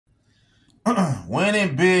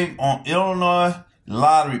Winning big on Illinois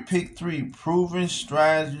Lottery Pick 3 Proven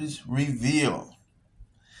Strategies Revealed.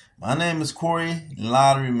 My name is Corey,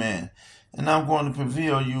 Lottery Man, and I'm going to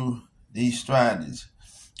reveal you these strategies.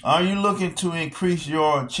 Are you looking to increase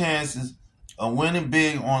your chances of winning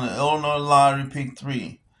big on the Illinois Lottery Pick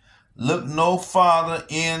 3? Look no farther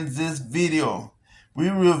in this video. We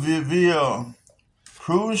will reveal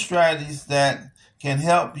proven strategies that can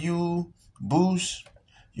help you boost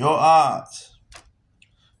your odds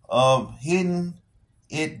of hitting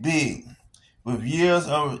it big. With years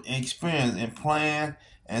of experience in playing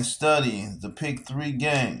and studying the Pick 3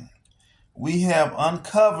 game, we have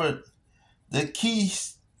uncovered the key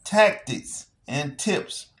tactics and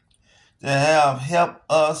tips that have helped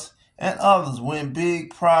us and others win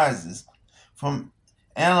big prizes, from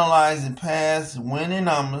analyzing past winning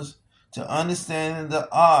numbers to understanding the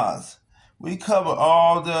odds. We cover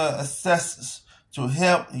all the assessments to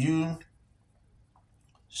help you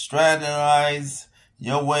strategize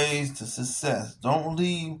your ways to success. Don't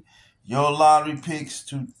leave your lottery picks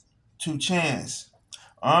to chance.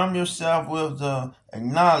 Arm yourself with the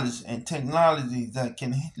knowledge and technology that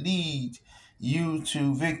can lead you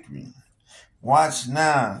to victory. Watch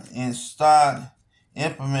now and start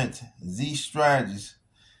implement these strategies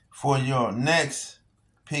for your next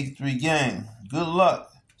Pick 3 game. Good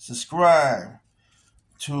luck. Subscribe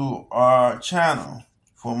to our channel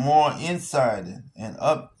for more insight and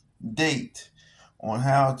update on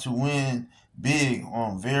how to win big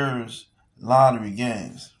on various lottery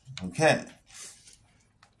games. Okay.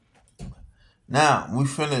 Now, we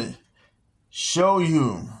finna show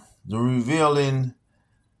you the revealing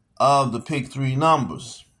of the Pick 3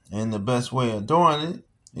 numbers. And the best way of doing it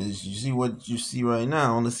is you see what you see right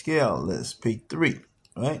now on the scale list, Pick 3,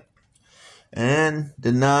 right? And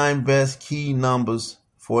the 9 best key numbers,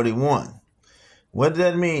 41. What does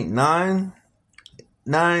that mean? 9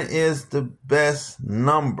 is the best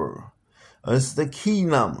number. It's the key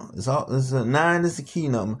number. 9 is the key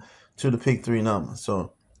number to the Pick 3 number.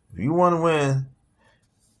 So if you want to win,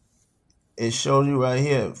 it shows you right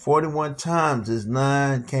here, 41 times this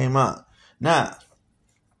 9 came out. Now,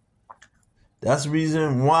 that's the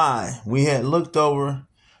reason why we had looked over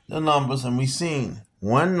the numbers and we seen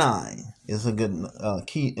 19 is a good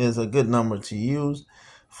good number to use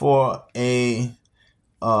for a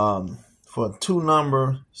two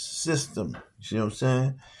number system. You see what I'm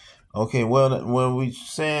saying? Okay, well, what we're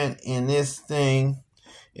saying in this thing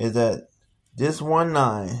is that this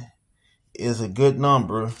 19 is a good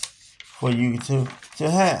number for you to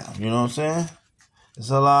have. You know what I'm saying?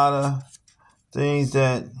 There's a lot of things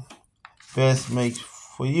that best makes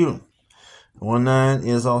for you. 19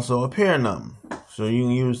 is also a pair number. So you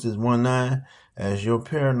can use this 19 as your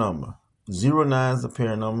pair number. 09 is a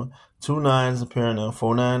pair number. 29 is a pair number.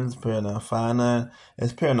 49 is a pair number. 59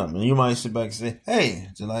 is a pair number. And you might sit back and say, hey,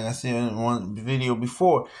 just like I said in one video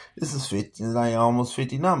before, this is 50, like almost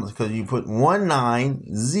 50 numbers, because you put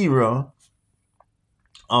 190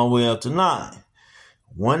 all the way up to 9.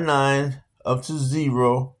 19 up to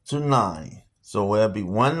 0 to 9. So that'll be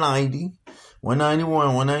 190,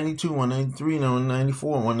 191, 192, 193,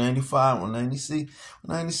 194, 195, 196,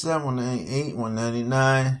 197, 198,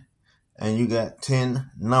 199, and you got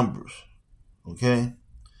 10 numbers. Okay?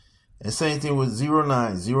 And same thing with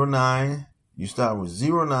 09. 09, you start with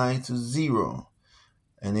 09 to 0.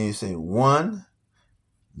 And then you say 1,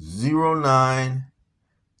 09,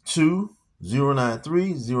 2,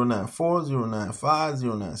 093, 094, 095,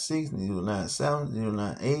 096, 097,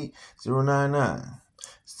 098, 099.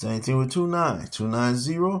 Same thing with 29.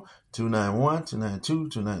 290, 291, 292,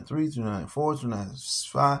 293, 294,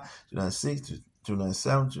 295, 296,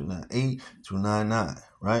 297, 298, 299.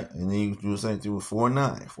 Right? And then you do the same thing with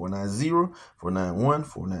 49. 490, 491,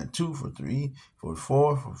 492, 43,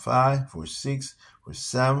 44, 45, 46,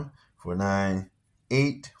 47,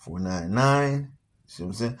 498, 499. See what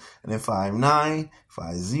I'm saying? And then 59,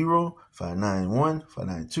 50, 591,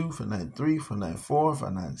 592, 593, 594,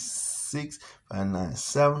 596,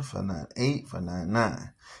 597, 598,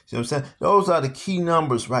 599. See what I'm saying? Those are the key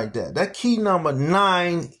numbers right there. That key number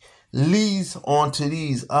 9 leads on to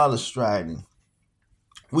these other strategies.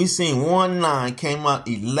 We seen 19 came out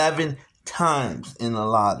 11 times in the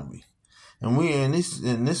lottery. And this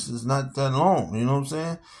is not that long, you know what I'm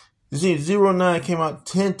saying? You see, 09 came out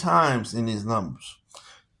 10 times in these numbers.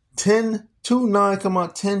 29 come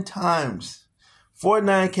out 10 times.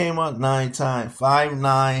 49 came out 9 times.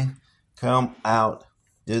 59 come out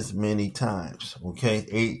this many times. Okay,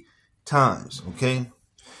 8 times. Okay,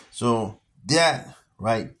 so that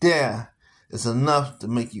right there is enough to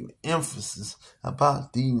make you emphasis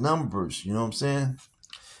about the numbers. You know what I'm saying?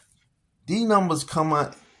 These numbers come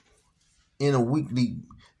out in a weekly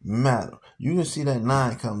matter. You can see that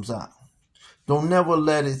 9 comes out. Don't never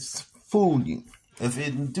let it fool you. If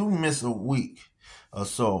it do miss a week or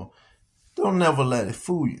so, don't never let it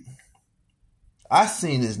fool you. I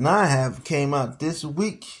seen this 9 have came out this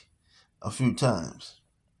week a few times.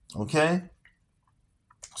 Okay?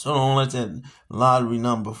 So don't let that lottery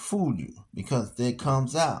number fool you, because it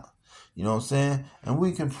comes out. You know what I'm saying? And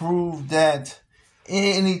we can prove that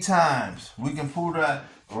anytime. We can prove that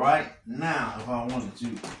right now if I wanted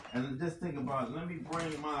to. And just think about it. Let me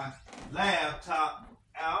bring my laptop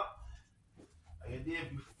out like I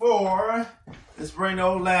did before. Let's bring the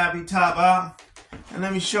old laptop out. And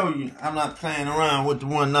let me show you. I'm not playing around with the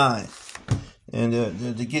 19.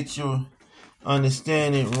 And to get your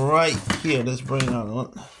understanding right here, let's bring our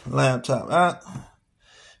laptop out.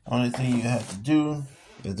 Only thing you have to do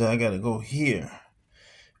is that I got to go here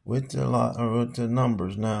with the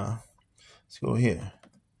numbers now. Let's go here.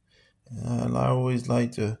 And I always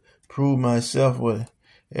like to prove myself with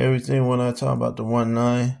everything when I talk about the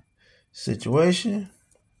 19 situation.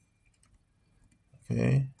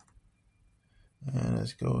 Okay. And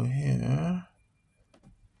let's go here.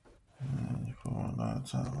 And put my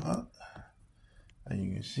laptop up. And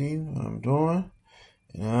you can see what I'm doing.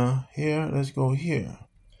 Now here, let's go here.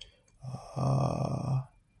 So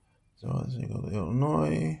let's go to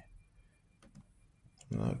Illinois.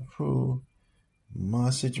 And I can prove my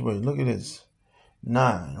situation. Look at this.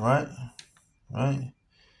 9, right? Right?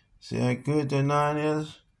 See how good that 9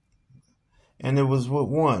 is? And it was with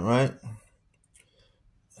 1, right?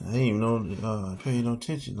 I didn't even know, I paid no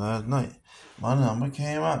attention last night. My number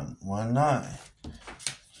came out, 19.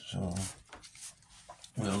 So,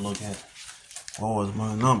 we'll look at what was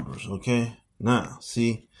my numbers, okay? Now,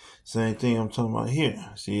 see, same thing I'm talking about here.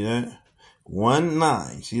 See that?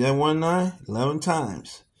 19. See that 19? 11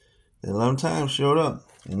 times. The 11 times showed up.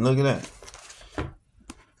 And look at that.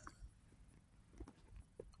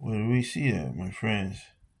 Where do we see that, my friends?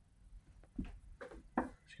 Let's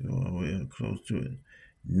go all the way up close to it.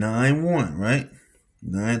 9-1, right?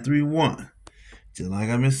 9-3-1. Just like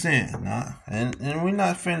I've been saying. Now, and we're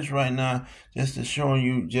not finished right now. Just to show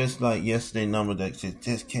you, just like yesterday's number that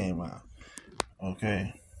just came out.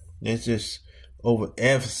 Okay? It's just over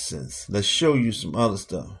emphasis. Let's show you some other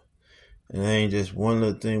stuff. And it ain't just one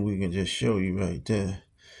little thing we can just show you right there.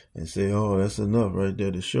 And say, oh, that's enough right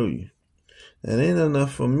there to show you. That ain't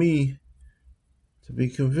enough for me to be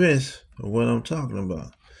convinced of what I'm talking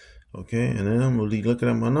about. Okay, and then I'm gonna be looking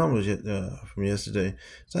at my numbers from yesterday.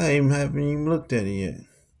 So I haven't even looked at it yet.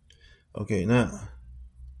 Okay, now.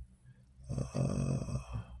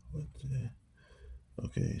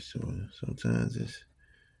 Okay, so sometimes it's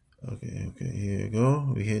okay, here you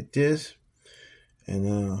go. We hit this, and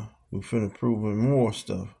we're finna prove more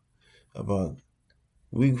stuff about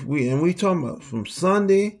we talking about from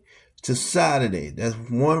Sunday to Saturday. That's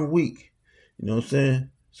 1 week. You know what I'm saying?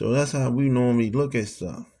 So that's how we normally look at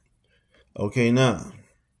stuff. Okay, now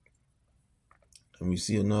let me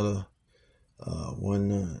see another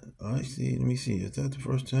 19. All right, see, let me see. Is that the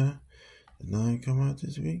first time the 9 come out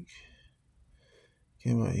this week?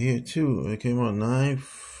 Came out here too. It came out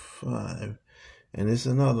 9-5, and it's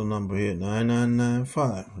another number here,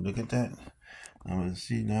 9995. Look at that. I'm gonna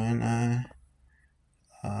see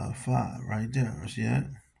 995 right there. See that?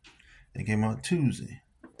 It came out Tuesday.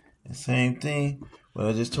 The same thing. What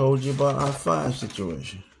I just told you about our 5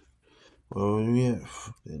 situation. Well, yeah,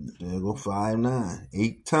 there go 5-9,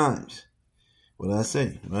 8 times. What I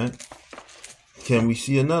say, right? Can we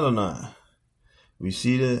see another 9? We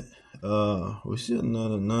see that, we see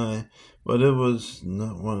another 9, but it was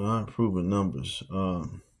not one of our proven numbers, or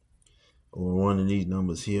one of these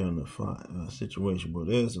numbers here in the 5 situation. But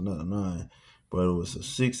there's another 9, but it was a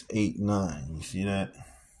 6-8-9. You see that?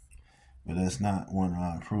 But that's not one of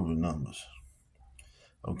our proven numbers.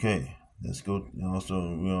 Okay. Let's go. We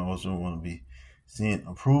also want to be seeing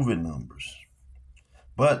proven numbers.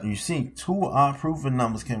 But you see, 2 of our proven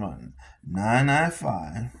numbers came out.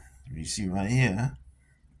 995. You see right here.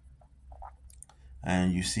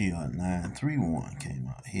 And you see 931 came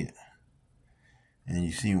out here. And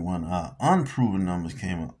you see one of our unproven numbers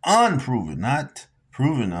came out. Unproven, not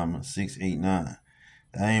proven number, 689.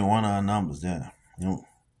 That ain't one of our numbers there. Nope.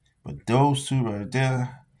 But those 2 right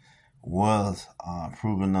there was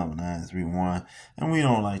proven number 931, and we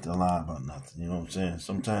don't like to lie about nothing. You know what I'm saying?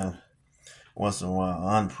 Sometimes, once in a while, an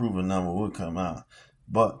unproven number will come out,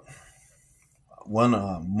 but one of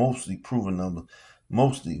our mostly proven numbers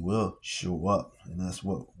mostly will show up, and that's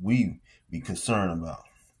what we be concerned about.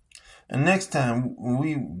 And next time when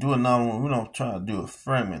we do another one, we don't try to do a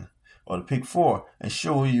fragment or the pick 4 and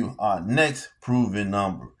show you our next proven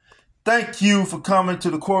number. Thank you for coming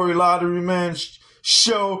to the Corey Lottery Man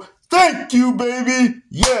show. Thank you, baby.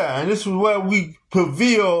 Yeah, and this is where we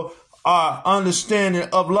reveal our understanding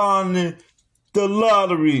of learning the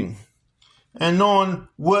lottery and knowing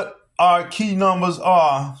what our key numbers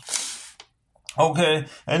are. Okay,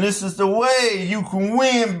 and this is the way you can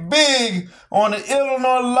win big on the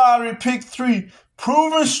Illinois Lottery Pick 3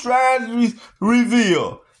 Proven Strategies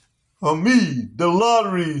Reveal. Of me, the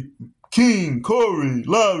Lottery King, Corey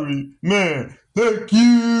Lottery Man. Thank you,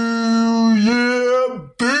 yeah,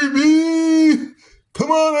 baby. Come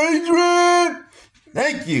on, Adrian.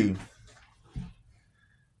 Thank you.